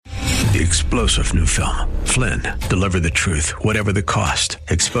The explosive new film, Flynn, deliver the truth, whatever the cost,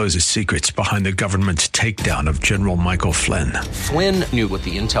 exposes secrets behind the government's takedown of General Michael Flynn. Flynn knew what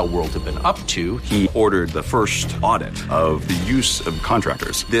the intel world had been up to. He ordered the first audit of the use of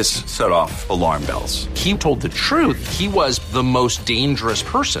contractors. This set off alarm bells. He told the truth. He was the most dangerous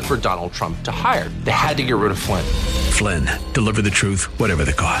person for Donald Trump to hire. They had to get rid of Flynn. Flynn, deliver the truth, whatever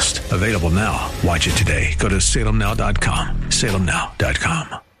the cost. Available now. Watch it today. Go to salemnow.com.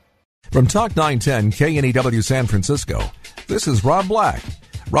 salemnow.com. From Talk 910 KNEW San Francisco, this is Rob Black.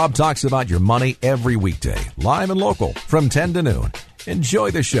 Rob talks about your money every weekday, live and local, from 10 to noon.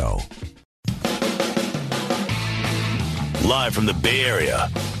 Enjoy the show. Live from the Bay Area,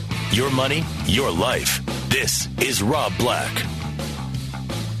 your money, your life. This is Rob Black.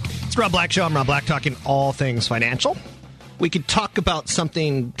 It's Rob Black Show. I'm Rob Black, talking all things financial. We could talk about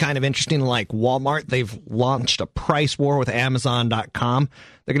something kind of interesting like Walmart. They've launched a price war with Amazon.com.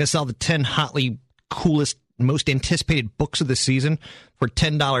 They're going to sell the 10 hotly coolest, most anticipated books of the season for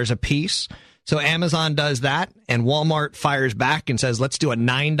 $10 a piece. So Amazon does that, and Walmart fires back and says, let's do a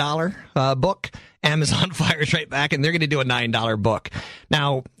 $9 book. Amazon fires right back, and they're going to do a $9 book.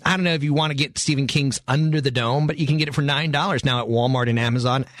 Now, I don't know if you want to get Stephen King's Under the Dome, but you can get it for $9 now at Walmart and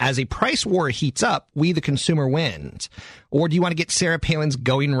Amazon. As a price war heats up, we, the consumer, wins. Or do you want to get Sarah Palin's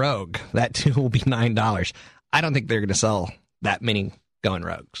Going Rogue? That, too, will be $9. I don't think they're going to sell that many Going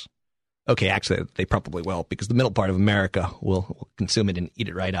Rogues. Okay, actually, they probably will, because the middle part of America will consume it and eat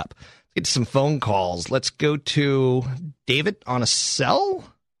it right up. Let's get some phone calls. Let's go to David on a cell.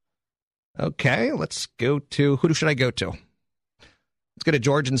 Okay, let's go to, who should I go to? Let's go to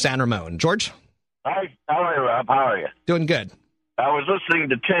George in San Ramon. George? Hi, how are you, Rob? How are you? Doing good. I was listening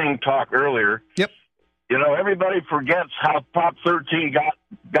to Ting talk earlier. Yep. You know, everybody forgets how Prop 13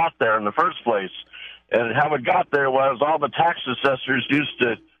 got there in the first place. And how it got there was all the tax assessors used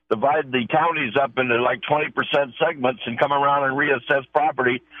to divide the counties up into like 20% segments and come around and reassess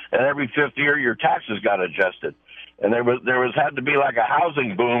property, and every fifth year your taxes got adjusted. And there was had to be like a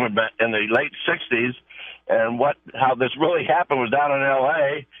housing boom in the late 60s, and how this really happened was down in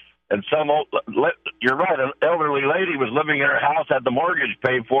L.A., and you're right, an elderly lady was living in her house, had the mortgage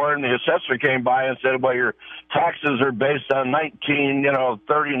paid for, and the assessor came by and said, well, your taxes are based on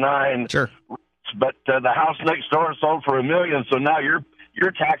 1939. Sure. But the house next door sold for $1 million, so now your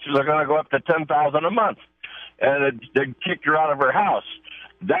taxes are going to go up to $10,000 a month, and they kicked her out of her house.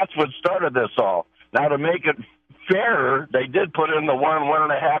 That's what started this all. Now, to make it fairer, they did put in the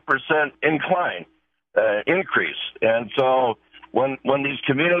 1.5% increase, and so when these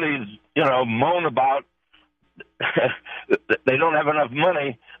communities, moan about they don't have enough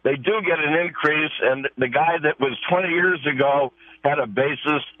money, they do get an increase, and the guy that was 20 years ago had a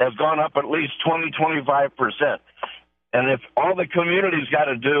basis has gone up at least 20-25%. And if all the communities got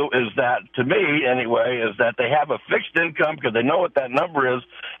to do is that, to me anyway, is that they have a fixed income because they know what that number is,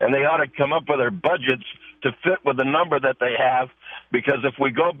 and they ought to come up with their budgets to fit with the number that they have. Because if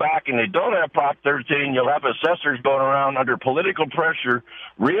we go back and they don't have Prop 13, you'll have assessors going around under political pressure,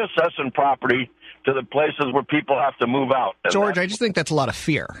 reassessing property to the places where people have to move out. And George, I just think that's a lot of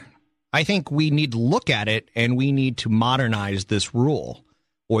fear. I think we need to look at it, and we need to modernize this rule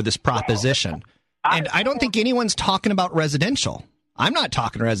or this proposition. And I don't think anyone's talking about residential. I'm not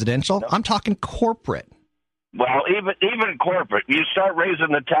talking residential. No. I'm talking corporate. Well, even corporate. You start raising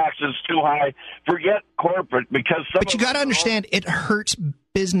the taxes too high, forget corporate because. But you got to understand, it hurts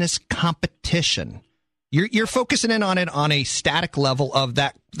business competition. You're focusing in on it on a static level of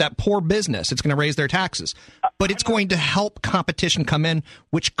that poor business. It's going to raise their taxes, but it's going to help competition come in,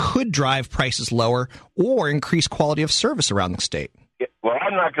 which could drive prices lower or increase quality of service around the state. Well,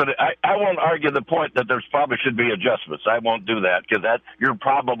 I'm not going to. I won't argue the point that there's probably should be adjustments. I won't do that because you're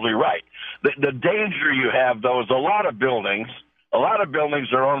probably right. The danger you have, though, is a lot of buildings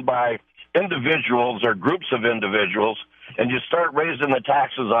are owned by individuals or groups of individuals, and you start raising the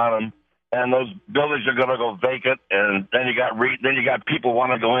taxes on them, and those buildings are going to go vacant, and then you got people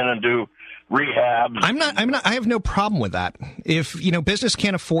want to go in and do rehabs. I have no problem with that. If business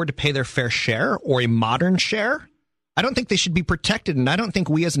can't afford to pay their fair share or a modern share, I don't think they should be protected, and I don't think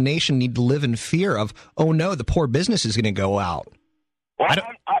we as a nation need to live in fear of, oh no, the poor business is going to go out. Well,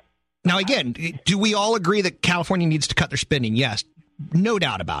 now, again, do we all agree that California needs to cut their spending? Yes, no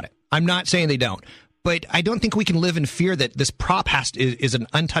doubt about it. I'm not saying they don't. But I don't think we can live in fear that this prop is an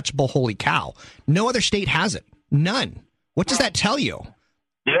untouchable holy cow. No other state has it. None. What does that tell you?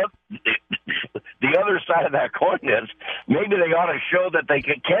 Yep. The other side of that coin is maybe they ought to show that they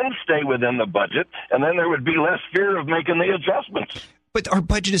can stay within the budget, and then there would be less fear of making the adjustments. But our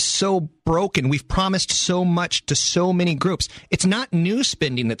budget is so broken. We've promised so much to so many groups. It's not new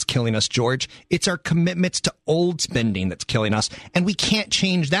spending that's killing us, George. It's our commitments to old spending that's killing us. And we can't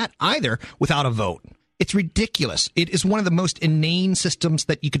change that either without a vote. It's ridiculous. It is one of the most inane systems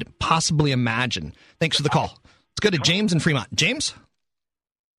that you could possibly imagine. Thanks for the call. Let's go to James in Fremont. James?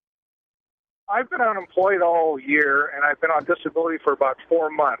 I've been unemployed all year, and I've been on disability for about 4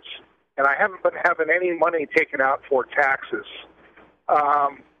 months, and I haven't been having any money taken out for taxes.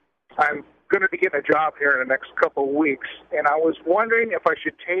 I'm going to be getting a job here in the next couple of weeks, and I was wondering if I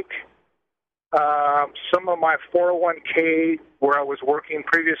should take some of my 401k where I was working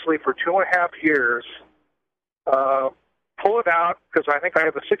previously for 2.5 years, pull it out because I think I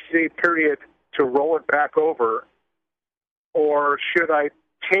have a 60-day period to roll it back over, or should I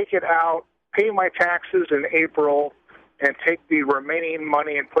take it out, pay my taxes in April, and take the remaining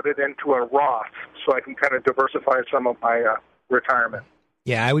money and put it into a Roth so I can kind of diversify some of my retirement?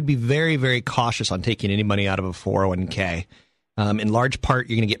 Yeah, I would be very, very cautious on taking any money out of a 401k. In large part,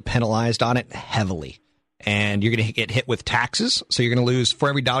 you're going to get penalized on it heavily, and you're going to get hit with taxes. So you're going to lose, for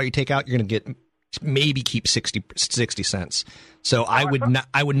every dollar you take out, you're going to get maybe keep 60 cents. So I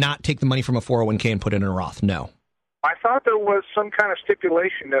would not take the money from a 401k and put it in a Roth. No. I thought there was some kind of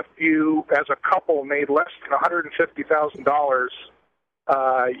stipulation if you, as a couple, made less than $150,000,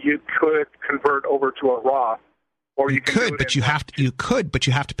 you could convert over to a Roth. Or you could, but you have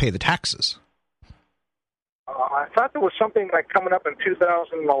to pay the taxes. I thought there was something like coming up in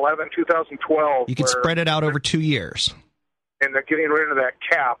 2011, 2012. You can spread it out over 2 years. And they're getting rid of that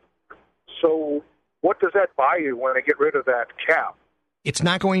cap. So what does that buy you when they get rid of that cap? You're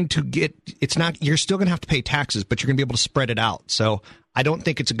still going to have to pay taxes, but you're going to be able to spread it out. So I don't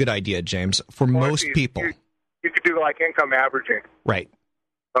think it's a good idea, James, for most people. You could do like income averaging. Right.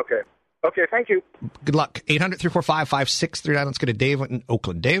 Okay, thank you. Good luck. 800-345-5639. Let's go to Dave in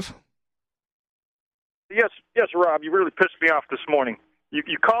Oakland. Dave? Yes, Rob, you really pissed me off this morning. You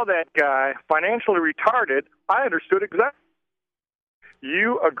call that guy financially retarded. I understood exactly.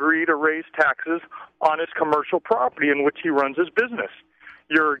 You agree to raise taxes on his commercial property in which he runs his business.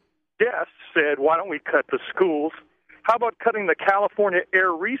 Your guest said, why don't we cut the schools? How about cutting the California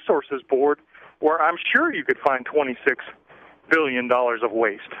Air Resources Board, where I'm sure you could find $26 billion of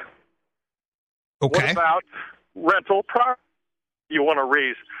waste? Okay. What about rental property? You want to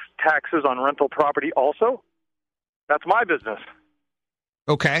raise taxes on rental property also? That's my business.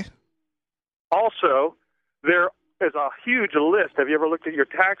 Okay. Also, there is a huge list. Have you ever looked at your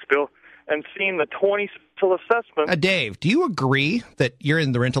tax bill and seen the 20 special assessments? Dave, do you agree that you're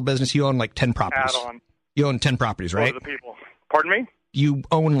in the rental business? You own like 10 properties. Add on. You own 10 properties, right? What are the people? Pardon me? You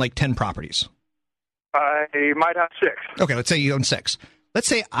own like 10 properties. I might have 6. Okay, let's say you own 6. Let's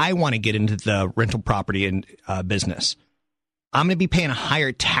say I want to get into the rental property and business. I'm going to be paying a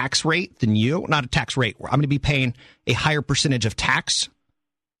higher tax rate than you. Not a tax rate. I'm going to be paying a higher percentage of tax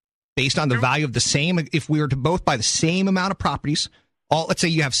based on the value of the same. If we were to both buy the same amount of properties, let's say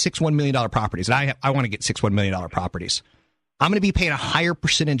you have 6 $1 million properties, and I want to get 6 $1 million properties. I'm going to be paying a higher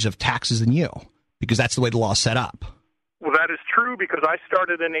percentage of taxes than you because that's the way the law is set up. Well, that is true because I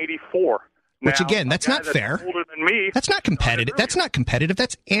started in 84. Which, again, that's not fair. Older than me, that's not competitive. That's not competitive.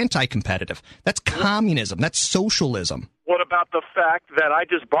 That's anti-competitive. That's communism. That's socialism. What about the fact that I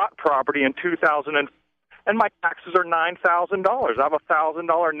just bought property in 2000 and my taxes are $9,000? I have a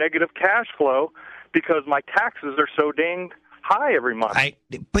 $1,000 negative cash flow because my taxes are so dang high every month.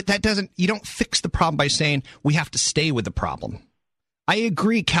 But that doesn't. You don't fix the problem by saying we have to stay with the problem. I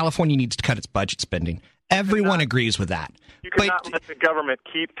agree. California needs to cut its budget spending. Everyone agrees with that. You cannot let the government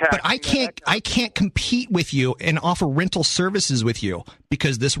keep taxing. But I can't compete with you and offer rental services with you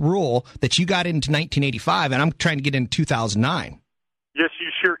because this rule that you got into 1985 and I'm trying to get in 2009. Yes, you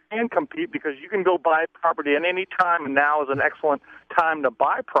sure can compete because you can go buy property at any time, and now is an excellent time to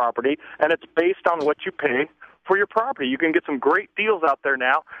buy property, and it's based on what you pay for your property. You can get some great deals out there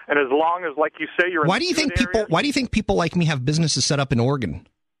now, and as long as, like you say, you're Why do you think people like me have businesses set up in Oregon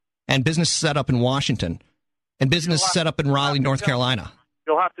and businesses set up in Washington and business set up in Raleigh, North Carolina?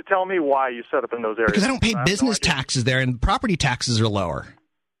 You'll have to tell me why you set up in those areas. Because I don't pay business taxes there, and property taxes are lower.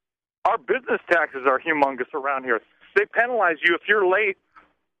 Our business taxes are humongous around here. They penalize you if you're late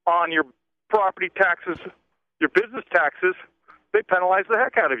on your property taxes, your business taxes. They penalize the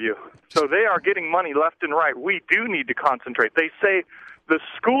heck out of you. So they are getting money left and right. We do need to concentrate. They say the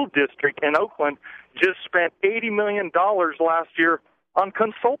school district in Oakland just spent $80 million last year on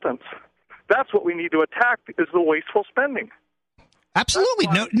consultants. That's what we need to attack is the wasteful spending. Absolutely.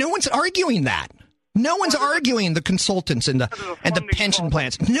 No one's arguing that. No one's arguing the consultants and the pension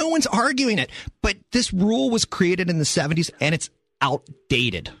plans. No one's arguing it. But this rule was created in the 70s, and it's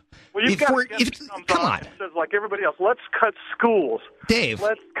outdated. Well, you've got to get come on. It says, like everybody else, let's cut schools. Dave.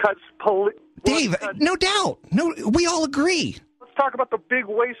 Let's cut Dave, no doubt. No, we all agree. Let's talk about the big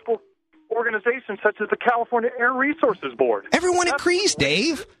wasteful organizations such as the California Air Resources Board. Everyone agrees,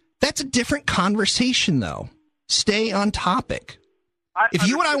 Dave. That's a different conversation, though. Stay on topic. If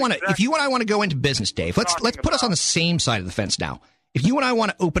you and I want to go into business, Dave, let's put us on the same side of the fence now. If you and I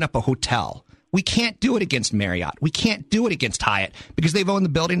want to open up a hotel, we can't do it against Marriott. We can't do it against Hyatt because they've owned the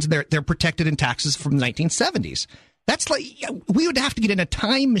buildings and they're protected in taxes from the 1970s. That's like we would have to get in a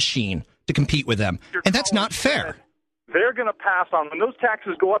time machine to compete with them, and that's not fair. They're going to pass on when those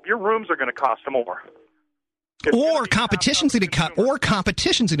taxes go up. Your rooms are going to cost more. Or competition's going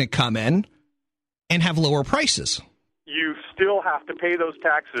to come in and have lower prices. You still have to pay those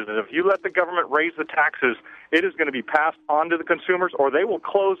taxes, and if you let the government raise the taxes, it is going to be passed on to the consumers, or they will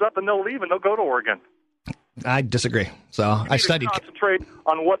close up and they'll leave and they'll go to Oregon. I disagree. So I studied. Concentrate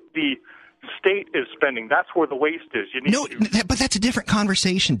on what the state is spending. That's where the waste is. But that's a different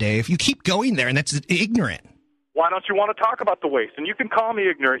conversation, Dave. You keep going there, and that's ignorant. Why don't you want to talk about the waste? And you can call me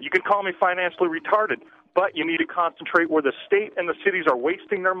ignorant. You can call me financially retarded. But you need to concentrate where the state and the cities are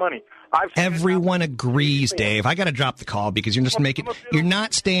wasting their money. Everyone agrees, Dave. I got to drop the call because you're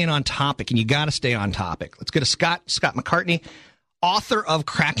not staying on topic, and you got to stay on topic. Let's go to Scott McCartney, author of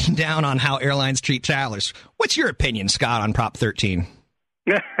Cracking Down on How Airlines Treat Travelers. What's your opinion, Scott, on Prop 13?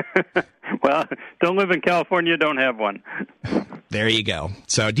 Well, don't live in California, don't have one. There you go.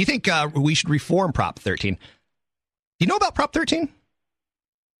 So do you think we should reform Prop 13? Do you know about Prop 13?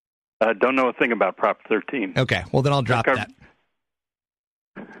 Don't know a thing about Prop 13. Okay, well, then I'll drop that.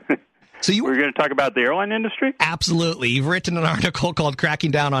 So we're going to talk about the airline industry? Absolutely. You've written an article called Cracking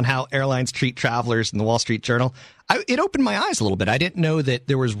Down on How Airlines Treat Travelers in the Wall Street Journal. It opened my eyes a little bit. I didn't know that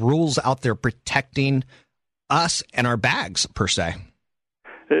there was rules out there protecting us and our bags, per se.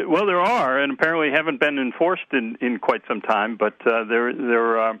 Well, there are, and apparently haven't been enforced in quite some time, but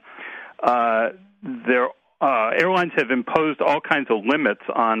airlines have imposed all kinds of limits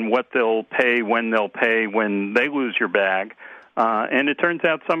on what they'll pay when they lose your bag. And it turns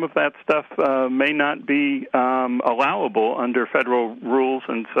out some of that stuff may not be allowable under federal rules.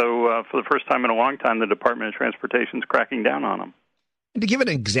 And so for the first time in a long time, the Department of Transportation is cracking down on them. And to give an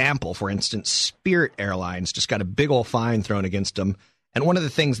example, for instance, Spirit Airlines just got a big old fine thrown against them. And one of the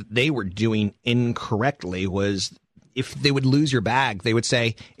things that they were doing incorrectly was if they would lose your bag, they would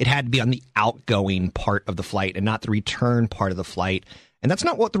say it had to be on the outgoing part of the flight and not the return part of the flight. And that's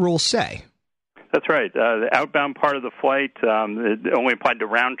not what the rules say. That's right. The outbound part of the flight, it only applied to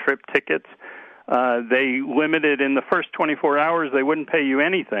round-trip tickets. They limited in the first 24 hours, they wouldn't pay you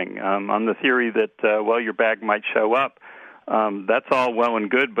anything on the theory that, your bag might show up. That's all well and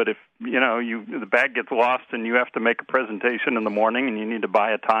good, but if the bag gets lost and you have to make a presentation in the morning and you need to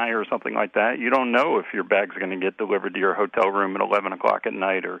buy a tie or something like that, you don't know if your bag's going to get delivered to your hotel room at 11 o'clock at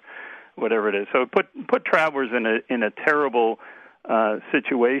night or whatever it is. So put travelers in a terrible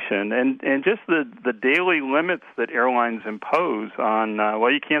situation, and just the daily limits that airlines impose on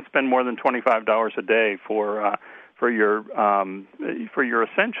you can't spend more than $25 a day for your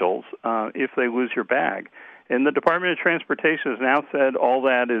essentials if they lose your bag. And the Department of Transportation has now said all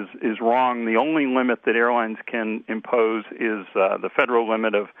that is wrong. The only limit that airlines can impose is the federal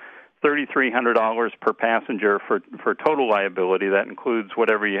limit of $3,300 per passenger for total liability. That includes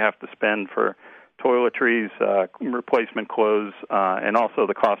whatever you have to spend for toiletries, replacement clothes, and also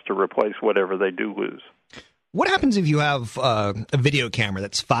the cost to replace whatever they do lose. What happens if you have a video camera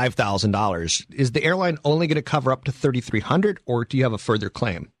that's $5,000? Is the airline only going to cover up to $3,300, or do you have a further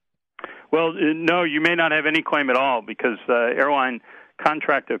claim? Well, no, you may not have any claim at all because airline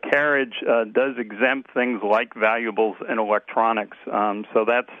contract of carriage does exempt things like valuables and electronics. So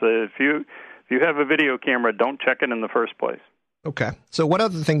that's if you have a video camera, don't check it in the first place. Okay. So what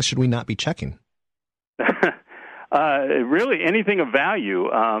other things should we not be checking? Really, anything of value.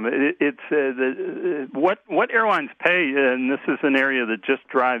 What airlines pay, and this is an area that just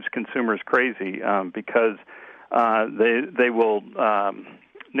drives consumers crazy because they will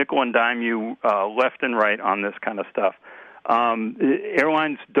nickel and dime you left and right on this kind of stuff.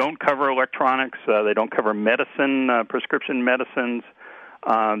 Airlines don't cover electronics. They don't cover medicine, prescription medicines.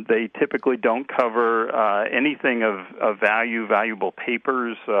 They typically don't cover anything of value, valuable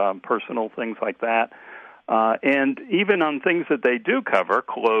papers, personal things like that. And even on things that they do cover,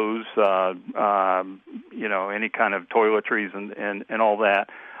 clothes, any kind of toiletries and all that,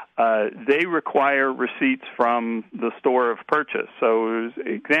 they require receipts from the store of purchase. So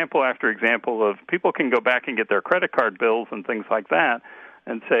example after example of people can go back and get their credit card bills and things like that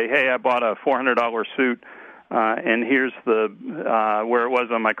and say, hey, I bought a $400 suit and here's the where it was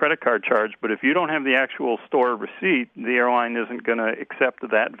on my credit card charge. But if you don't have the actual store receipt, the airline isn't going to accept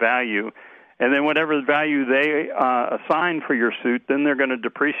that value. And then whatever value they assign for your suit, then they're going to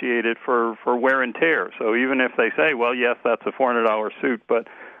depreciate it for wear and tear. So even if they say, well, yes, that's a $400 suit, but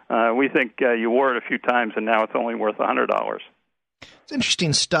we think you wore it a few times and now it's only worth $100. It's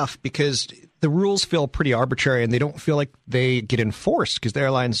interesting stuff because the rules feel pretty arbitrary and they don't feel like they get enforced because the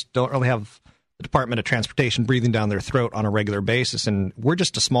airlines don't really have the Department of Transportation breathing down their throat on a regular basis. And we're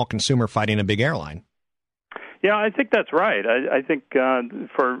just a small consumer fighting a big airline. Yeah, I think that's right. I think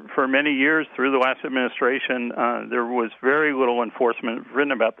for many years through the last administration, there was very little enforcement. I've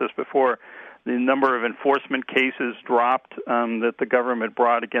written about this before. The number of enforcement cases dropped that the government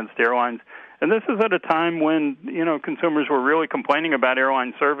brought against airlines. And this is at a time when, consumers were really complaining about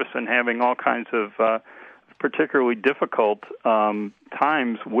airline service and having all kinds of particularly difficult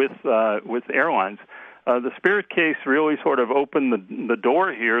times with airlines. The Spirit case really sort of opened the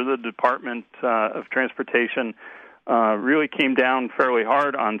door here. The Department of Transportation really came down fairly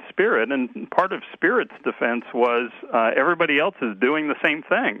hard on Spirit, and part of Spirit's defense was everybody else is doing the same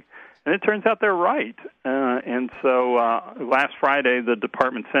thing. And it turns out they're right. And so last Friday, the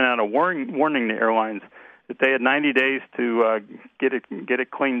department sent out a warning to airlines that they had 90 days to get it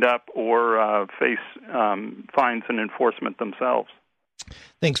cleaned up or face fines and enforcement themselves.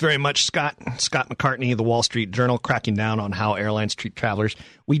 Thanks very much, Scott. Scott McCartney, The Wall Street Journal, cracking down on how airlines treat travelers.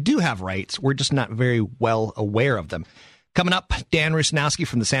 We do have rights. We're just not very well aware of them. Coming up, Dan Rusnowski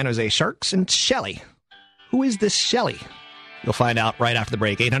from the San Jose Sharks and Shelley. Who is this Shelley? You'll find out right after the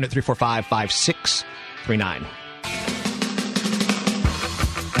break. 800-345-5639.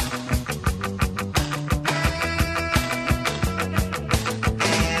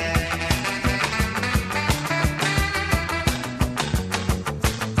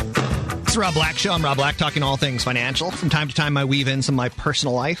 It's the Rob Black Show. I'm Rob Black, talking all things financial. From time to time, I weave in some of my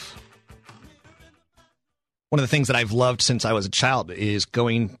personal life. One of the things that I've loved since I was a child is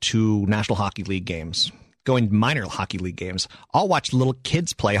going to National Hockey League games, going to minor hockey league games. I'll watch little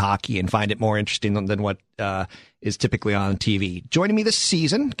kids play hockey and find it more interesting than what is typically on TV. Joining me this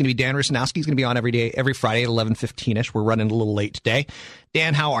season, going to be Dan Rusnowski. He's going to be on every Friday at 11:15ish. We're running a little late today.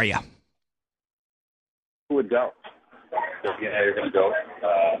 Dan, how are you? Who would go? Yeah, you're going to go.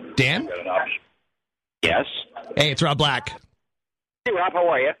 Dan? Yes. Hey, it's Rob Black. Hey, Rob, how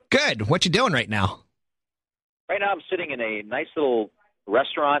are you? Good. What you doing right now? Right now I'm sitting in a nice little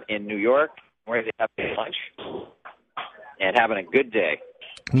restaurant in New York, ready to have lunch and having a good day.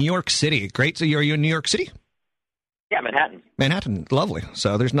 New York City. Great. So are you in New York City? Yeah, Manhattan. Manhattan. Lovely.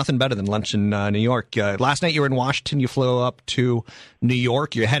 So there's nothing better than lunch in New York. Last night you were in Washington. You flew up to New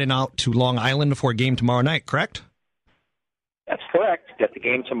York. You're heading out to Long Island before a game tomorrow night, correct? That's correct. Got the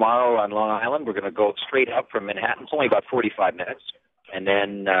game tomorrow on Long Island. We're going to go straight up from Manhattan. It's only about 45 minutes. And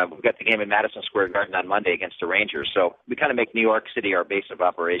then we've got the game in Madison Square Garden on Monday against the Rangers. So we kind of make New York City our base of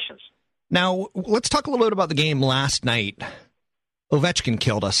operations. Now, let's talk a little bit about the game last night. Ovechkin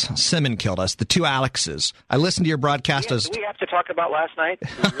killed us. Simmons killed us. The two Alexes. I listened to your broadcast. Do we have to talk about last night? Do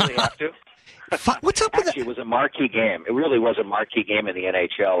we really have to? What's up with that? It was a marquee game. It really was a marquee game in the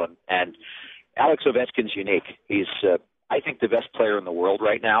NHL. And Alex Ovechkin's unique. He's, I think, the best player in the world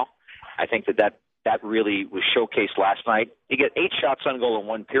right now. I think that really was showcased last night. He got 8 shots on goal in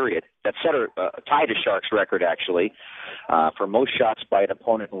one period. That set tied a Sharks record, actually, for most shots by an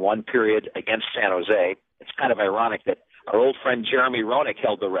opponent in one period against San Jose. It's kind of ironic that our old friend Jeremy Roenick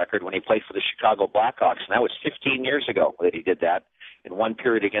held the record when he played for the Chicago Blackhawks, and that was 15 years ago that he did that in one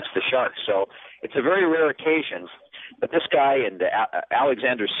period against the Sharks. So it's a very rare occasion. But this guy and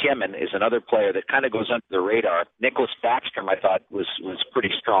Alexander Semin is another player that kind of goes under the radar. Nicholas Backstrom, I thought, was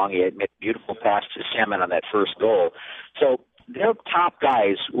pretty strong. He had made a beautiful pass to Semin on that first goal. So their top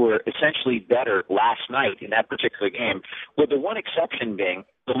guys were essentially better last night in that particular game, with the one exception being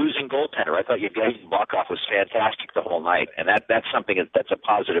the losing goaltender. I thought Yevgeny Bakov was fantastic the whole night, and that's something that's a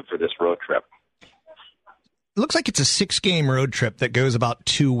positive for this road trip. It looks like it's a 6-game road trip that goes about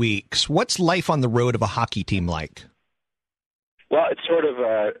 2 weeks. What's life on the road of a hockey team like? Well, it's sort of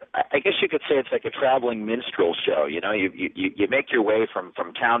I guess you could say it's like a traveling minstrel show. You know, you make your way from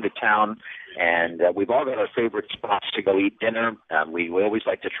town to town, and we've all got our favorite spots to go eat dinner. We always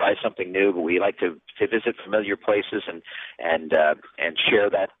like to try something new, but we like to visit familiar places and share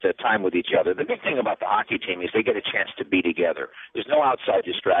that time with each other. The big thing about the hockey team is they get a chance to be together. There's no outside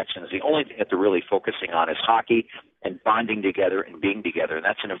distractions. The only thing that they're really focusing on is hockey and bonding together and being together. And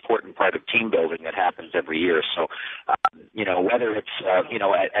that's an important part of team building that happens every year. So, whether it's,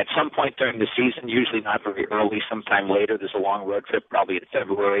 at some point during the season, usually not very early, sometime later, there's a long road trip, probably in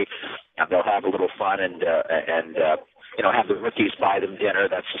February, They'll have a little fun and have the rookies buy them dinner.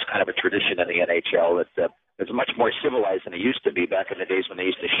 That's just kind of a tradition in the NHL. It's much more civilized than it used to be back in the days when they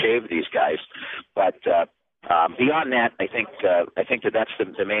used to shave these guys. But beyond that, I think that's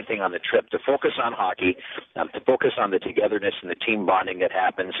the main thing on the trip, to focus on hockey, to focus on the togetherness and the team bonding that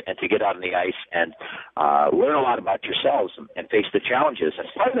happens, and to get out on the ice and learn a lot about yourselves and face the challenges. And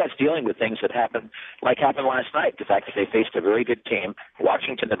part of that's dealing with things that happened last night. The fact that they faced a very good team.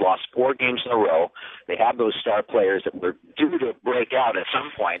 Washington had lost 4 games in a row. They have those star players that were due to break out at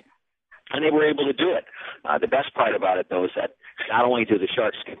some point, and they were able to do it. The best part about it, though, is that not only do the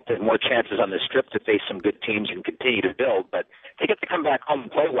Sharks get more chances on this trip to face some good teams and continue to build, but they get to come back home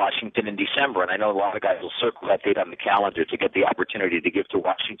and play Washington in December. And I know a lot of guys will circle that date on the calendar to get the opportunity to give to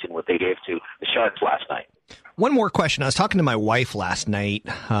Washington what they gave to the Sharks last night. One more question. I was talking to my wife last night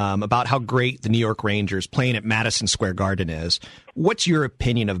about how great the New York Rangers playing at Madison Square Garden is. What's your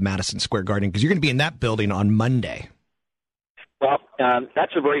opinion of Madison Square Garden? Because you're going to be in that building on Monday. Well,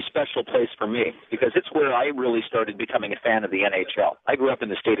 that's a very special place for me because it's where I really started becoming a fan of the NHL. I grew up in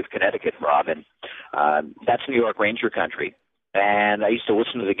the state of Connecticut, Rob, and that's New York Ranger country. And I used to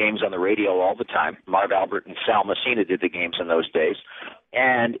listen to the games on the radio all the time. Marv Albert and Sal Messina did the games in those days.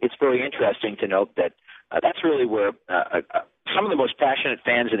 And it's very interesting to note that that's really where some of the most passionate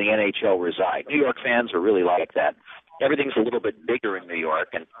fans in the NHL reside. New York fans are really like that. Everything's a little bit bigger in New York.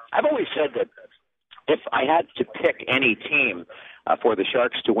 And I've always said that if I had to pick any team for the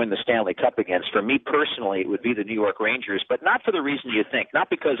Sharks to win the Stanley Cup against, for me personally, it would be the New York Rangers, but not for the reason you think. Not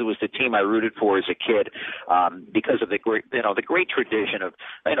because it was the team I rooted for as a kid, because of the great tradition of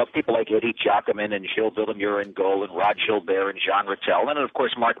people like Eddie Giacomin and Gilles Villemure in goal, and Rod Gilbert and Jean Rattel, and of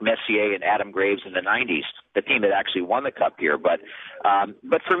course Mark Messier and Adam Graves in the '90s, the team that actually won the Cup here. But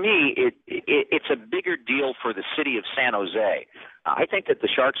for me, it's a bigger deal for the city of San Jose. I think that the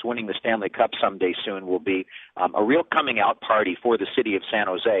Sharks winning the Stanley Cup someday soon will be a real coming out party for the city of San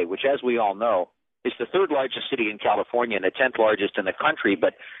Jose, which, as we all know, is the 3rd largest city in California and the 10th largest in the country,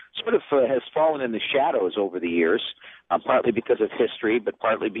 but sort of has fallen in the shadows over the years, partly because of history, but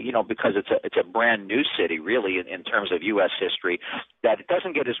partly because it's a brand new city, really, in terms of U.S. history, that it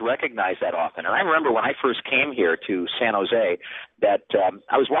doesn't get as recognized that often. And I remember when I first came here to San Jose that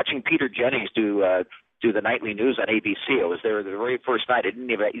I was watching Peter Jennings do the nightly news on ABC. I was there the very first night. I didn't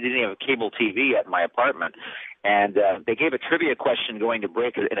even have cable TV at my apartment. And they gave a trivia question going to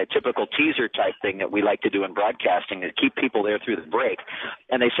break in a typical teaser type thing that we like to do in broadcasting to keep people there through the break.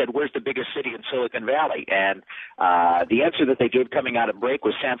 And they said, where's the biggest city in Silicon Valley? And the answer that they gave coming out of break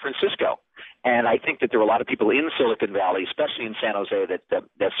was San Francisco. And I think that there were a lot of people in Silicon Valley, especially in San Jose,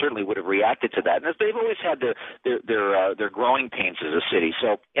 that certainly would have reacted to that. And they've always had their growing pains as a city.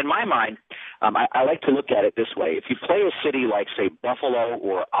 So in my mind, I like to look at it this way. If you play a city like, say, Buffalo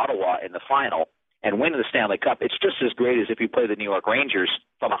or Ottawa in the final and win the Stanley Cup, it's just as great as if you play the New York Rangers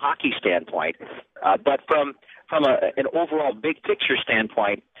from a hockey standpoint. But from an overall big picture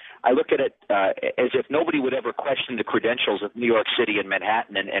standpoint, I look at it as if nobody would ever question the credentials of New York City and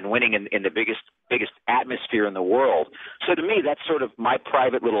Manhattan and winning in the biggest atmosphere in the world. So to me, that's sort of my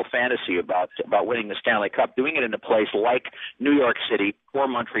private little fantasy about winning the Stanley Cup, doing it in a place like New York City or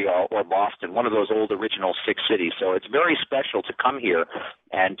Montreal or Boston, one of those old original 6 cities. So it's very special to come here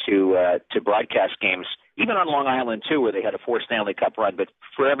and to broadcast games, even on Long Island, too, where they had a 4 Stanley Cup run. But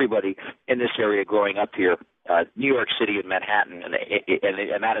for everybody in this area growing up here, New York City and Manhattan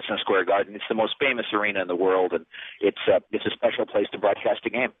and Madison Square Garden, it's the most famous arena in the world, and it's a special place to broadcast a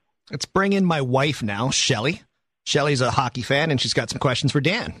game. Let's bring in my wife now, Shelly. Shelly's a hockey fan, and she's got some questions for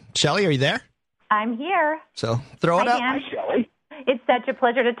Dan. Shelly, are you there? I'm here. So throw it up. Hi, Shelly. It's such a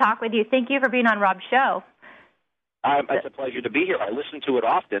pleasure to talk with you. Thank you for being on Rob's show. It's a pleasure to be here. I listen to it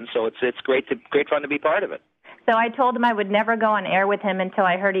often, so it's great fun to be part of it. So I told him I would never go on air with him until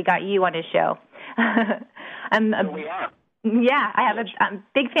I heard he got you on his show. We are. Yeah, I'm a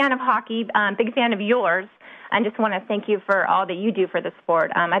big fan of hockey, big fan of yours. I just want to thank you for all that you do for the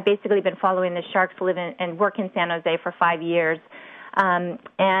sport. I've basically been following the Sharks, live and work in San Jose for 5 years. And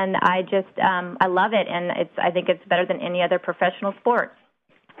I love it, and I think it's better than any other professional sport.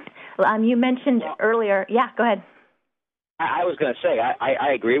 You mentioned earlier, yeah, go ahead. I was going to say,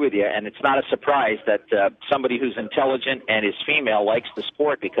 I agree with you, and it's not a surprise that somebody who's intelligent and is female likes the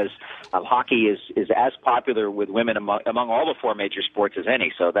sport because hockey is as popular with women among all the 4 major sports as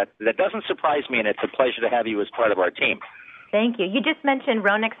any. So that doesn't surprise me, and it's a pleasure to have you as part of our team. Thank you. You just mentioned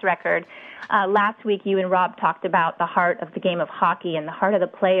Ronek's record. Last week, you and Rob talked about the heart of the game of hockey and the heart of the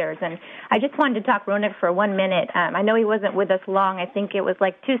players. And I just wanted to talk Ronek for 1 minute. I know he wasn't with us long. I think it was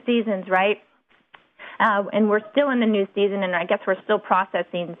like 2 seasons, right? and we're still in the new season, and I guess we're still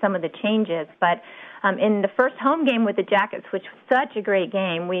processing some of the changes. But in the first home game with the Jackets, which was such a great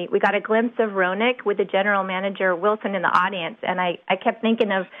game, we got a glimpse of Roenick with the general manager Wilson in the audience, and I kept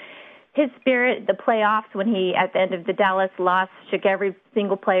thinking of his spirit, the playoffs, when he, at the end of the Dallas loss, shook every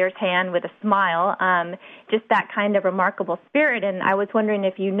single player's hand with a smile, just that kind of remarkable spirit. And I was wondering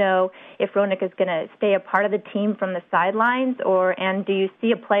if you know if Roenick is going to stay a part of the team from the sidelines, and do you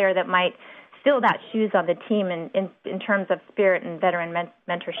see a player that might fill that shoes on the team in terms of spirit and veteran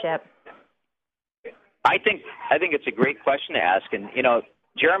mentorship? I think it's a great question to ask. And,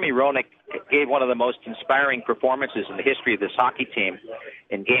 Jeremy Roenick gave one of the most inspiring performances in the history of this hockey team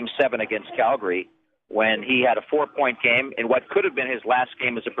in Game 7 against Calgary, when he had a 4-point game in what could have been his last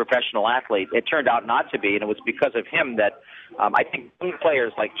game as a professional athlete. It turned out not to be, and it was because of him that I think young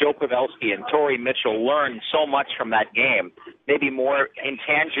players like Joe Pavelski and Torrey Mitchell learned so much from that game, maybe more in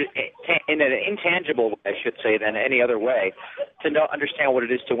an intangible, I should say, than any other way, to understand what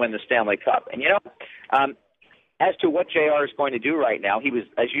it is to win the Stanley Cup. And, as to what JR is going to do right now, he was,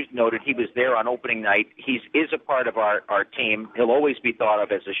 as you noted, he was there on opening night. He is a part of our team. He'll always be thought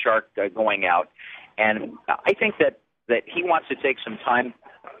of as a Shark going out. And I think that he wants to take some time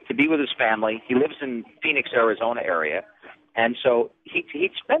to be with his family. He lives in Phoenix, Arizona area. And so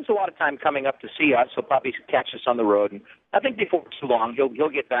he spends a lot of time coming up to see us. He'll probably catch us on the road. And I think before too long, he'll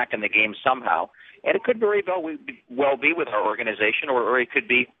get back in the game somehow. And it could very well be with our organization, or it could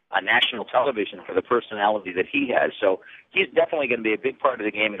be on national television for the personality that he has. So he's definitely going to be a big part of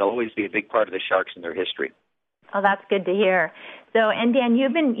the game, and he'll always be a big part of the Sharks and their history. Oh, that's good to hear. So, and Dan, you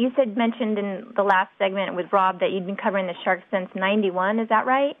mentioned in the last segment with Rob that you've been covering the Sharks since '91. Is that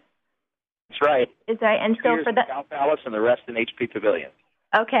right? That's right. Is right. And so for the South Palace and the rest in HP Pavilion.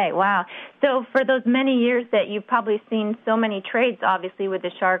 Okay, wow. So for those many years that you've probably seen so many trades, obviously, with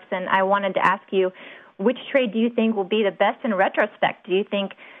the Sharks, and I wanted to ask you, which trade do you think will be the best in retrospect? Do you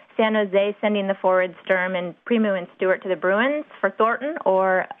think San Jose sending the forwards Sturm and Primeau and Stewart to the Bruins for Thornton,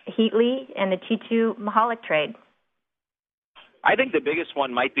 or Heatley and the Chichu Mahalik trade? I think the biggest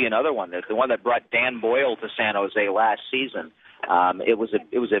one might be another one, the one that brought Dan Boyle to San Jose last season. It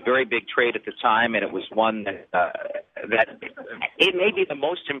was a very big trade at the time, and it was one that it may be the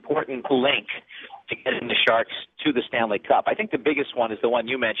most important link to getting the Sharks to the Stanley Cup. I think the biggest one is the one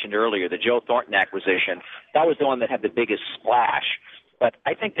you mentioned earlier, the Joe Thornton acquisition. That was the one that had the biggest splash. But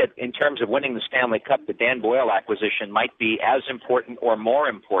I think that in terms of winning the Stanley Cup, the Dan Boyle acquisition might be as important or more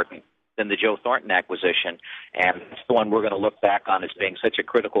important than the Joe Thornton acquisition, and it's the one we're going to look back on as being such a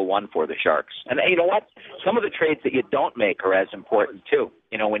critical one for the Sharks. And you know what? Some of the trades that you don't make are as important, too.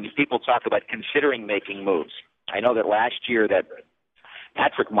 When people talk about considering making moves. I know that last year that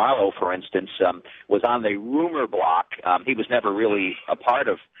Patrick Marleau, for instance, was on the rumor block. He was never really a part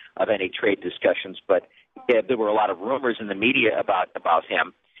of any trade discussions, but there were a lot of rumors in the media about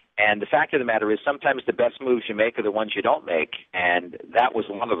him. And the fact of the matter is sometimes the best moves you make are the ones you don't make, and that was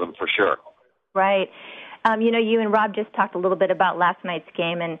one of them for sure. Right. You and Rob just talked a little bit about last night's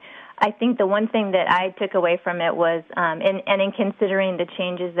game, and I think the one thing that I took away from it was, and in considering the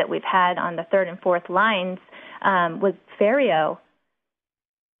changes that we've had on the third and fourth lines, was Ferriero.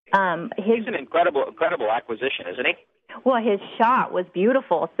 He's an incredible acquisition, isn't he? Well, his shot was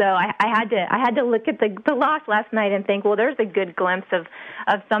beautiful, so I had to look at the loss last night and think, well, there's a good glimpse of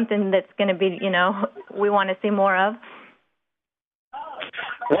something that's going to be, we want to see more of.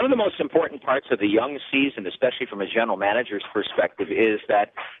 One of the most important parts of the young season, especially from a general manager's perspective, is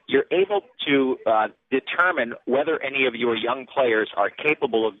that you're able to determine whether any of your young players are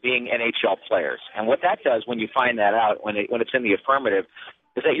capable of being NHL players. And what that does when you find that out, when it's in the affirmative,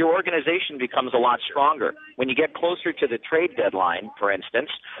 is that your organization becomes a lot stronger. When you get closer to the trade deadline, for instance,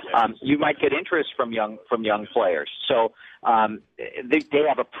 you might get interest from young players. So they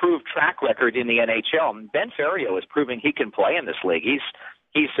have a proved track record in the NHL. And Ben Ferriero is proving he can play in this league.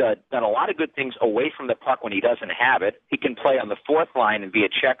 He's done a lot of good things away from the puck when he doesn't have it. He can play on the fourth line and be a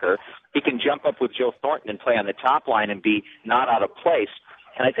checker. He can jump up with Joe Thornton and play on the top line and be not out of place.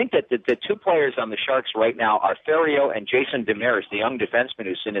 And I think that the two players on the Sharks right now are Ferriero and Jason Demers, the young defenseman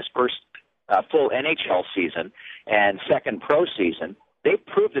who's in his first full NHL season and second pro season. They've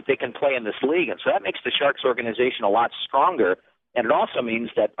proved that they can play in this league, and so that makes the Sharks organization a lot stronger. And it also means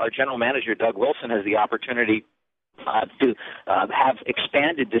that our general manager, Doug Wilson, has the opportunity to have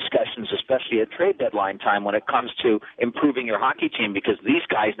expanded discussions, especially at trade deadline time, when it comes to improving your hockey team, because these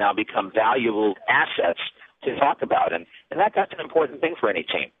guys now become valuable assets to talk about, and that's an important thing for any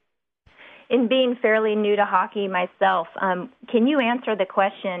team. In being fairly new to hockey myself, can you answer the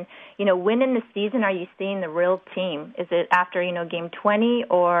question, when in the season are you seeing the real team? Is it after, game 20,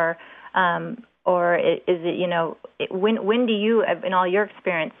 or or is it, when do you, in all your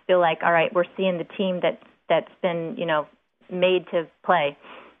experience, feel like, all right, we're seeing the team that's been, made to play?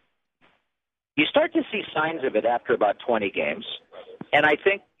 You start to see signs of it after about 20 games. And I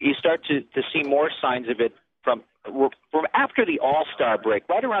think you start to see more signs of it from after the All-Star break.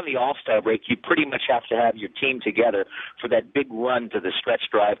 Right around the All-Star break, you pretty much have to have your team together for that big run to the stretch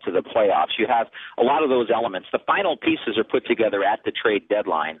drive to the playoffs. You have a lot of those elements. The final pieces are put together at the trade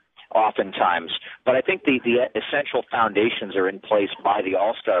deadline oftentimes, but I think the essential foundations are in place by the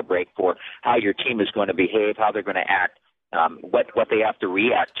All-Star break for how your team is going to behave, how they're going to act, what they have to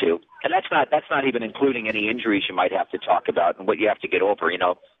react to. And that's not even including any injuries you might have to talk about and what you have to get over.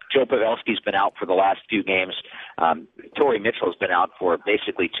 Joe Pavelski's been out for the last few games. Torrey Mitchell's been out for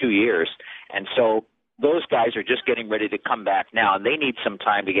basically 2 years. And so those guys are just getting ready to come back now, and they need some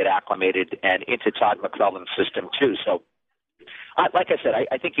time to get acclimated and into Todd McClellan's system too. So, like I said,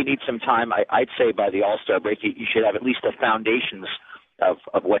 I think you need some time. I'd say by the All-Star break, you should have at least the foundations of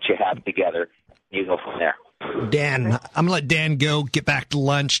what you have together. You go from there. Dan, I'm going to let Dan go, get back to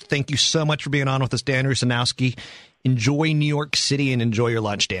lunch. Thank you so much for being on with us, Dan Rusanowski. Enjoy New York City and enjoy your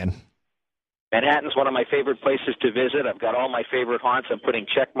lunch, Dan. Manhattan's one of my favorite places to visit. I've got all my favorite haunts. I'm putting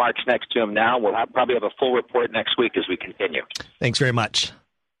check marks next to them now. We'll probably have a full report next week as we continue. Thanks very much.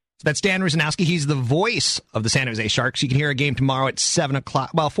 So that's Dan Rusanowski. He's the voice of the San Jose Sharks. You can hear a game tomorrow at 4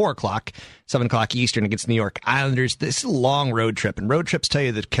 o'clock, 7 o'clock Eastern against New York Islanders. This is a long road trip, and road trips tell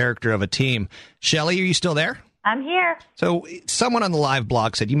you the character of a team. Shelley, are you still there? I'm here. So someone on the live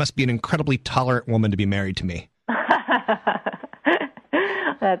blog said, you must be an incredibly tolerant woman to be married to me.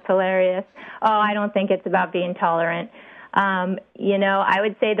 That's hilarious. Oh, I don't think it's about being tolerant. I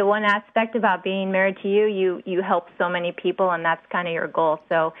would say the one aspect about being married to you help so many people, and that's kind of your goal.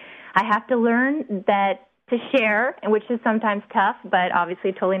 So I have to learn that to share, which is sometimes tough, but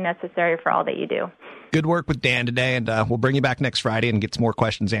obviously totally necessary for all that you do. Good work with Dan today, and we'll bring you back next Friday and get some more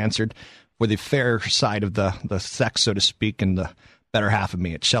questions answered for the fair side of the sex, so to speak, and the better half of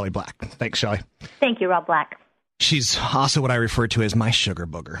me. It's Shelley Black. Thanks, Shelley. Thank you, Rob Black. She's also what I refer to as my sugar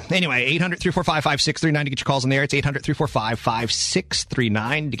booger. Anyway, 800-345-5639 to get your calls in the air. It's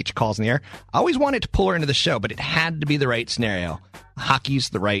 800-345-5639 to get your calls in the air. I always wanted to pull her into the show, but it had to be the right scenario. Hockey's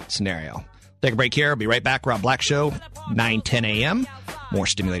the right scenario. Take a break here. I'll be right back. Rob Black Show, 9-10 a.m. More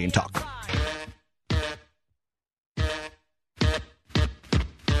stimulating talk.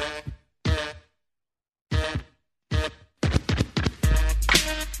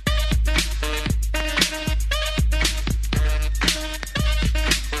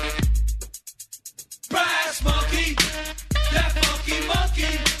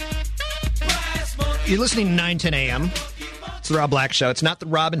 You're listening to 9-10 a.m. It's the Rob Black Show. It's not the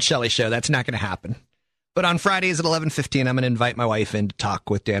Rob and Shelley Show. That's not going to happen. But on Fridays at 11:15, I'm going to invite my wife in to talk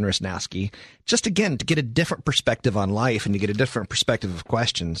with Dan Rusanowski. Just, again, to get a different perspective on life and to get a different perspective of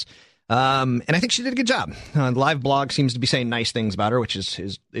questions. And I think she did a good job. The live blog seems to be saying nice things about her, which is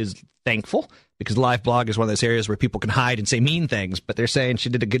thankful, because the live blog is one of those areas where people can hide and say mean things. But they're saying she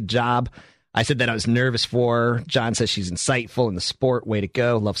did a good job. I said that I was nervous for her. John says she's insightful in the sport. Way to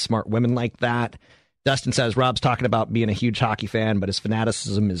go. Love smart women like that. Dustin says Rob's talking about being a huge hockey fan, but his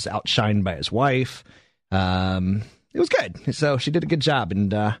fanaticism is outshined by his wife. It was good. So she did a good job,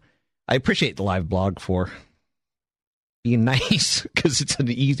 and I appreciate the live blog for being nice, because it's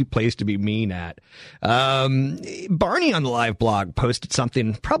an easy place to be mean at. Barney on the live blog posted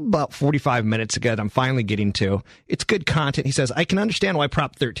something probably about 45 minutes ago that I'm finally getting to. It's good content. He says, I can understand why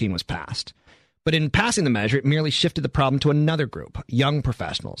Prop 13 was passed. But in passing the measure, it merely shifted the problem to another group, young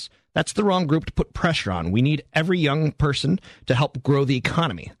professionals. That's the wrong group to put pressure on. We need every young person to help grow the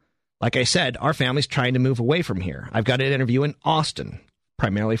economy. Like I said, our family's trying to move away from here. I've got an interview in Austin,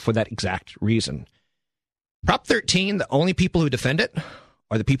 primarily for that exact reason. Prop 13, the only people who defend it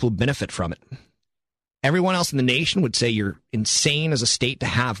are the people who benefit from it. Everyone else in the nation would say you're insane as a state to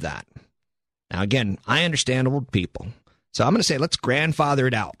have that. Now, again, I understand old people. So I'm going to say let's grandfather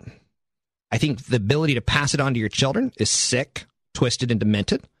it out. I think the ability to pass it on to your children is sick, twisted, and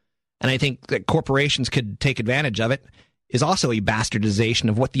demented. And I think that corporations could take advantage of it is also a bastardization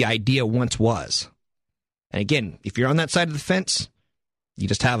of what the idea once was. And again, if you're on that side of the fence, you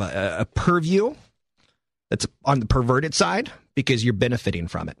just have a purview that's on the perverted side because you're benefiting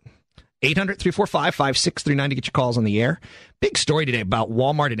from it. 800-345-5639 to get your calls on the air. Big story today about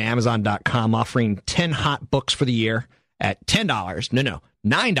Walmart and Amazon.com offering 10 hot books for the year at $10. No,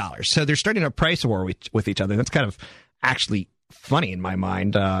 $9. So they're starting a price war with each other. That's kind of actually funny in my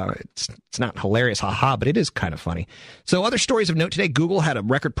mind. It's not hilarious, haha, but it is kind of funny. So other stories of note today, Google had a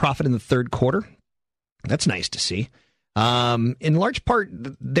record profit in the third quarter. That's nice to see. In large part,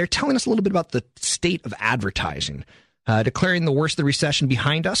 they're telling us a little bit about the state of advertising. Declaring the worst of the recession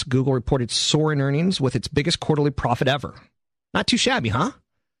behind us, Google reported soaring earnings with its biggest quarterly profit ever. Not too shabby, huh?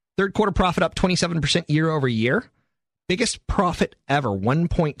 Third quarter profit up 27% year over year. Biggest profit ever,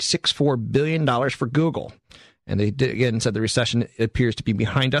 $1.64 billion for Google. And they said the recession appears to be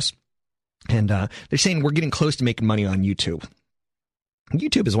behind us. And they're saying we're getting close to making money on YouTube.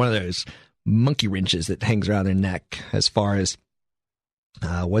 YouTube is one of those monkey wrenches that hangs around their neck as far as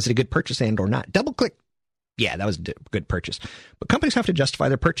was it a good purchase and or not. DoubleClick, yeah, that was a good purchase. But companies have to justify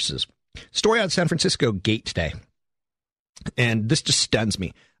their purchases. Story out of San Francisco Gate today. And this just stuns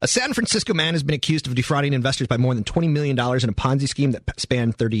me. A San Francisco man has been accused of defrauding investors by more than $20 million in a Ponzi scheme that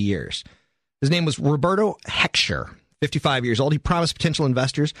spanned 30 years. His name was Roberto Heckscher, 55 years old. He promised potential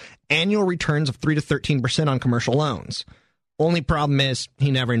investors annual returns of 3 to 13% on commercial loans. Only problem is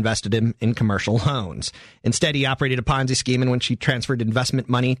he never invested in commercial loans. Instead, he operated a Ponzi scheme in which he transferred investment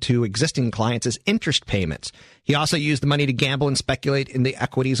money to existing clients as interest payments. He also used the money to gamble and speculate in the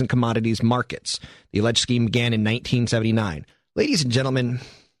equities and commodities markets. The alleged scheme began in 1979. Ladies and gentlemen,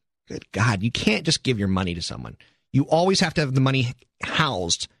 good God, you can't just give your money to someone. You always have to have the money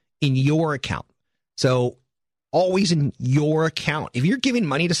housed in your account. So always in your account. If you're giving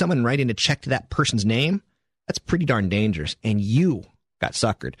money to someone and writing a check to that person's name, that's pretty darn dangerous, and you got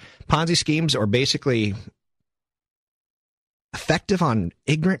suckered. Ponzi schemes are basically effective on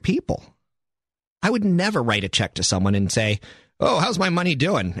ignorant people. I would never write a check to someone and say, "Oh, how's my money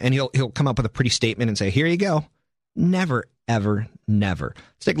doing?" And he'll come up with a pretty statement and say, "Here you go." Never, ever, never.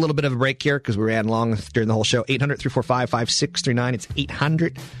 Let's take a little bit of a break here because we ran long during the whole show. 800-345-5639. It's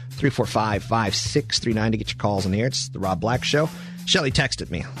 800-345-5639 to get your calls in the air. It's the Rob Black Show. Shelly texted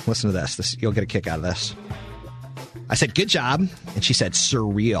me. Listen to this. You'll get a kick out of this. I said, "Good job." And she said,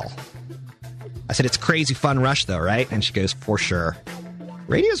 "Surreal." I said, "It's crazy fun rush, though, right?" And she goes, "For sure."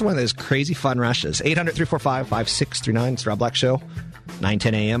 Radio is one of those crazy fun rushes. 800-345-5639. It's the Rob Black Show.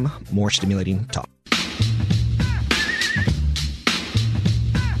 9:10 a.m. More stimulating talk.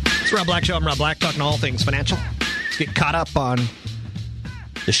 It's the Rob Black Show. I'm Rob Black, talking all things financial. Let's get caught up on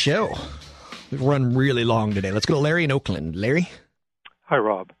the show. We've run really long today. Let's go to Larry in Oakland. Larry? Hi,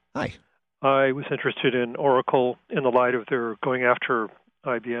 Rob. Hi. I was interested in Oracle in the light of their going after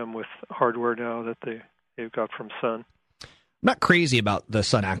IBM with hardware now that they've got from Sun. I'm not crazy about the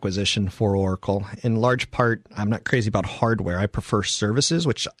Sun acquisition for Oracle. In large part, I'm not crazy about hardware. I prefer services,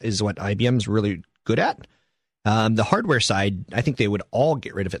 which is what IBM's really good at. The hardware side, I think they would all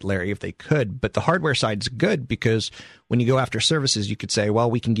get rid of it, Larry, if they could. But the hardware side's good because when you go after services, you could say, well,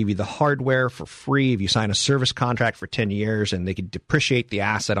 we can give you the hardware for free if you sign a service contract for 10 years, and they could depreciate the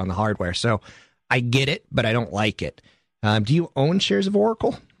asset on the hardware. So I get it, but I don't like it. Do you own shares of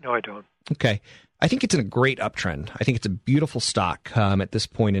Oracle? No, I don't. Okay. I think it's in a great uptrend. I think it's a beautiful stock at this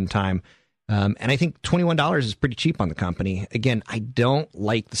point in time. And I think $21 is pretty cheap on the company. Again, I don't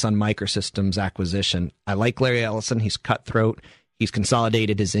like the Sun Microsystems acquisition. I like Larry Ellison. He's cutthroat. He's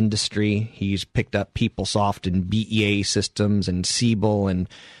consolidated his industry. He's picked up PeopleSoft and BEA Systems and Siebel and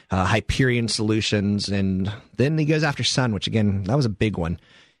Hyperion Solutions. And then he goes after Sun, which, again, that was a big one.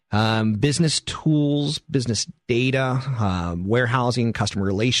 Business tools, business data, warehousing, customer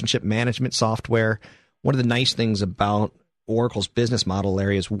relationship management software. One of the nice things about Oracle's business model,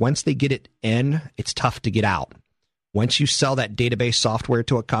 Larry, is once they get it in, it's tough to get out. Once you sell that database software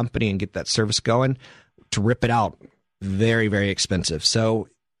to a company and get that service going, to rip it out, very, very expensive. So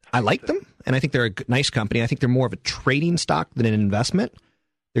I like them, and I think they're a nice company. I think they're more of a trading stock than an investment.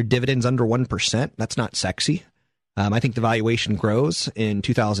 Their dividend's under 1%. That's not sexy. I think the valuation grows in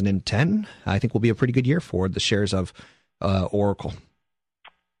 2010. I think will be a pretty good year for the shares of Oracle.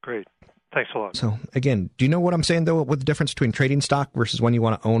 Great. Thanks a lot. So, again, do you know what I'm saying, though, with the difference between trading stock versus one you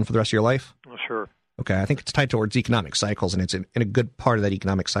want to own for the rest of your life? Oh, sure. Okay, I think it's tied towards economic cycles, and it's in a good part of that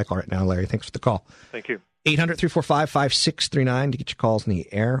economic cycle right now, Larry. Thanks for the call. Thank you. 800-345-5639 to get your calls in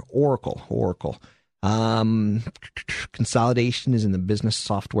the air. Oracle. Consolidation is in the business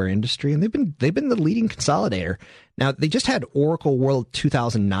software industry, and they've been the leading consolidator. Now, they just had Oracle World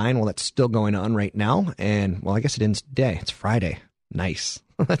 2009. Well, that's still going on right now, and, well, I guess it ends today. It's Friday. Nice.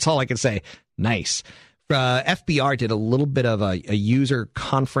 That's all I can say. Nice. FBR did a little bit of a user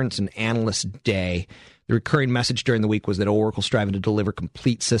conference and analyst day. The recurring message during the week was that Oracle's striving to deliver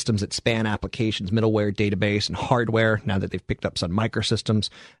complete systems that span applications, middleware, database, and hardware, now that they've picked up Sun Microsystems.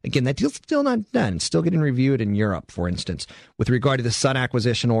 Again, that deal's still not done. It's still getting reviewed in Europe, for instance. With regard to the Sun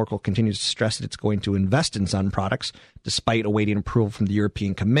acquisition, Oracle continues to stress that it's going to invest in Sun products, despite awaiting approval from the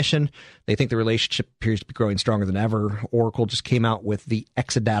European Commission. They think the relationship appears to be growing stronger than ever. Oracle just came out with the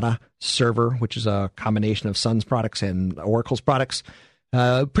Exadata server, which is a combination of Sun's products and Oracle's products.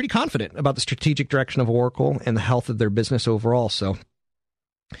 Pretty confident about the strategic direction of Oracle and the health of their business overall. So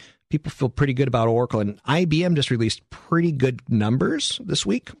people feel pretty good about Oracle. And IBM just released pretty good numbers this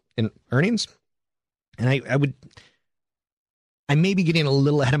week in earnings. And I may be getting a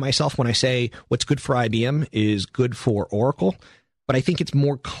little ahead of myself when I say what's good for IBM is good for Oracle, but I think it's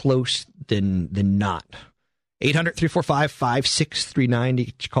more close than not. 800-345-5639 to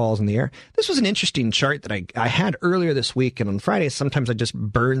get your calls in the air. This was an interesting chart that I had earlier this week, and on Fridays, sometimes I just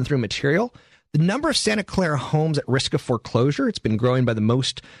burn through material. The number of Santa Clara homes at risk of foreclosure, it's been growing by the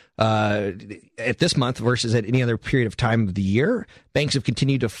most at this month versus at any other period of time of the year. Banks have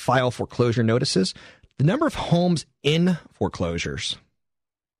continued to file foreclosure notices. The number of homes in foreclosures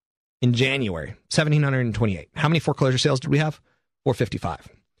in January, 1,728. How many foreclosure sales did we have? 455.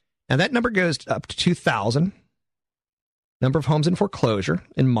 Now, that number goes up to 2,000. Number of homes in foreclosure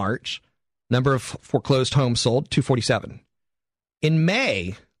in March. Number of foreclosed homes sold, 247. In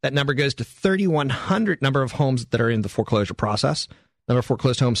May, that number goes to 3,100 number of homes that are in the foreclosure process. Number of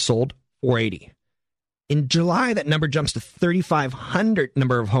foreclosed homes sold, 480. In July, that number jumps to 3,500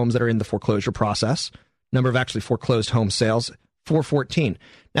 number of homes that are in the foreclosure process. Number of actually foreclosed home sales, 414.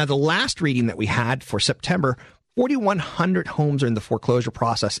 Now, the last reading that we had for September, 4,100 homes are in the foreclosure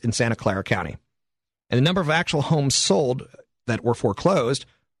process in Santa Clara County. And the number of actual homes sold that were foreclosed,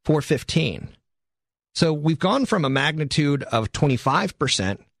 415. So we've gone from a magnitude of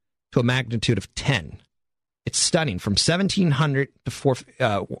 25% to a magnitude of 10. It's stunning. From 1,700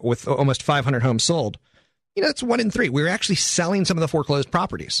 to with almost 500 homes sold. You know, that's 1 in 3. We were actually selling some of the foreclosed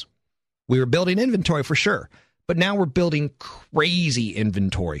properties. We were building inventory for sure, but now we're building crazy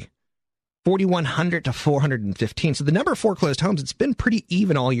inventory. 4,100 to 415. So the number of foreclosed homes, it's been pretty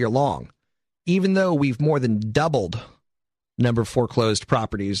even all year long, even though we've more than doubled the number of foreclosed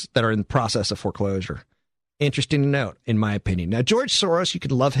properties that are in the process of foreclosure. Interesting to note, in my opinion. Now, George Soros, you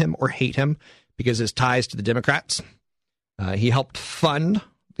could love him or hate him because his ties to the Democrats. He helped fund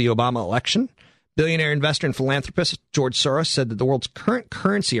the Obama election. Billionaire investor and philanthropist George Soros said that the world's current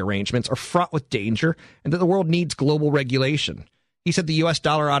currency arrangements are fraught with danger and that the world needs global regulation. He said the U.S.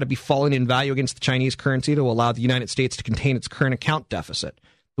 dollar ought to be falling in value against the Chinese currency to allow the United States to contain its current account deficit.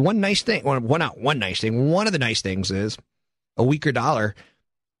 The one nice thing, one of the nice things is a weaker dollar.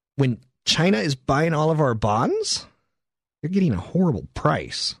 When China is buying all of our bonds, they're getting a horrible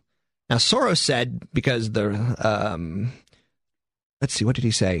price. Now, Soros said because let's see, what did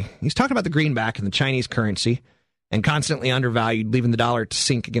he say? He's talking about the greenback and the Chinese currency and constantly undervalued, leaving the dollar to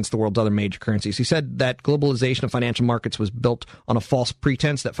sink against the world's other major currencies. He said that globalization of financial markets was built on a false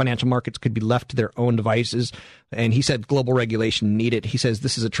pretense that financial markets could be left to their own devices. And he said global regulation needed. He says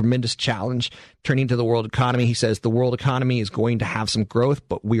this is a tremendous challenge. Turning to the world economy, he says the world economy is going to have some growth,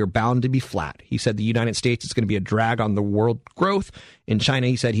 but we are bound to be flat. He said the United States is going to be a drag on the world growth. In China,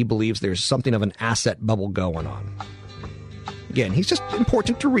 he said he believes there's something of an asset bubble going on. Again, he's just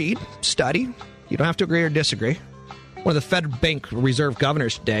important to read, study. You don't have to agree or disagree. One of the Fed Bank Reserve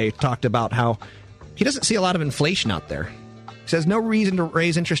governors today talked about how he doesn't see a lot of inflation out there. He says no reason to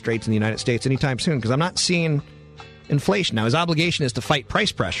raise interest rates in the United States anytime soon because I'm not seeing inflation. Now, his obligation is to fight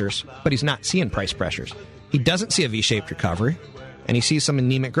price pressures, but he's not seeing price pressures. He doesn't see a V-shaped recovery, and he sees some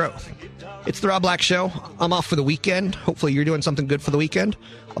anemic growth. It's the Rob Black Show. I'm off for the weekend. Hopefully you're doing something good for the weekend.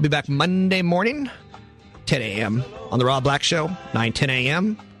 I'll be back Monday morning, 10 a.m. on the Rob Black Show, 9-10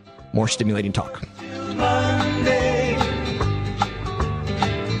 a.m. More stimulating talk.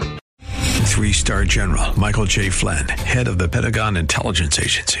 Three-star General Michael J. Flynn, head of the Pentagon Intelligence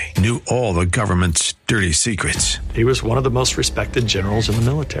Agency, knew all the government's dirty secrets. He was one of the most respected generals in the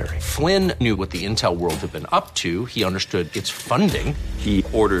military. Flynn knew what the intel world had been up to. He understood its funding. He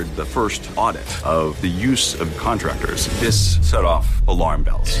ordered the first audit of the use of contractors. This set off alarm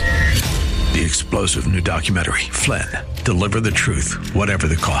bells. The explosive new documentary, Flynn, Deliver the Truth, Whatever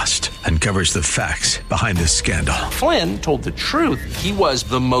the Cost, uncovers the facts behind this scandal. Flynn told the truth. He was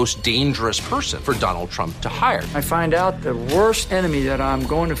the most dangerous person for Donald Trump to hire. I find out the worst enemy that I'm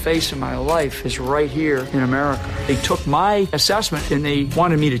going to face in my life is right here in America. They took my assessment and they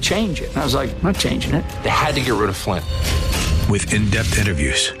wanted me to change it. And I was like, I'm not changing it. They had to get rid of Flynn. With in-depth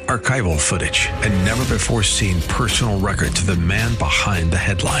interviews, archival footage, and never-before-seen personal records of the man behind the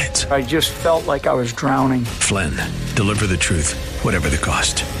headlines. I just felt like I was drowning. Flynn, deliver the truth, whatever the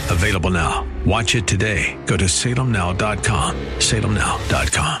cost. Available now. Watch it today. Go to salemnow.com.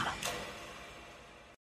 salemnow.com.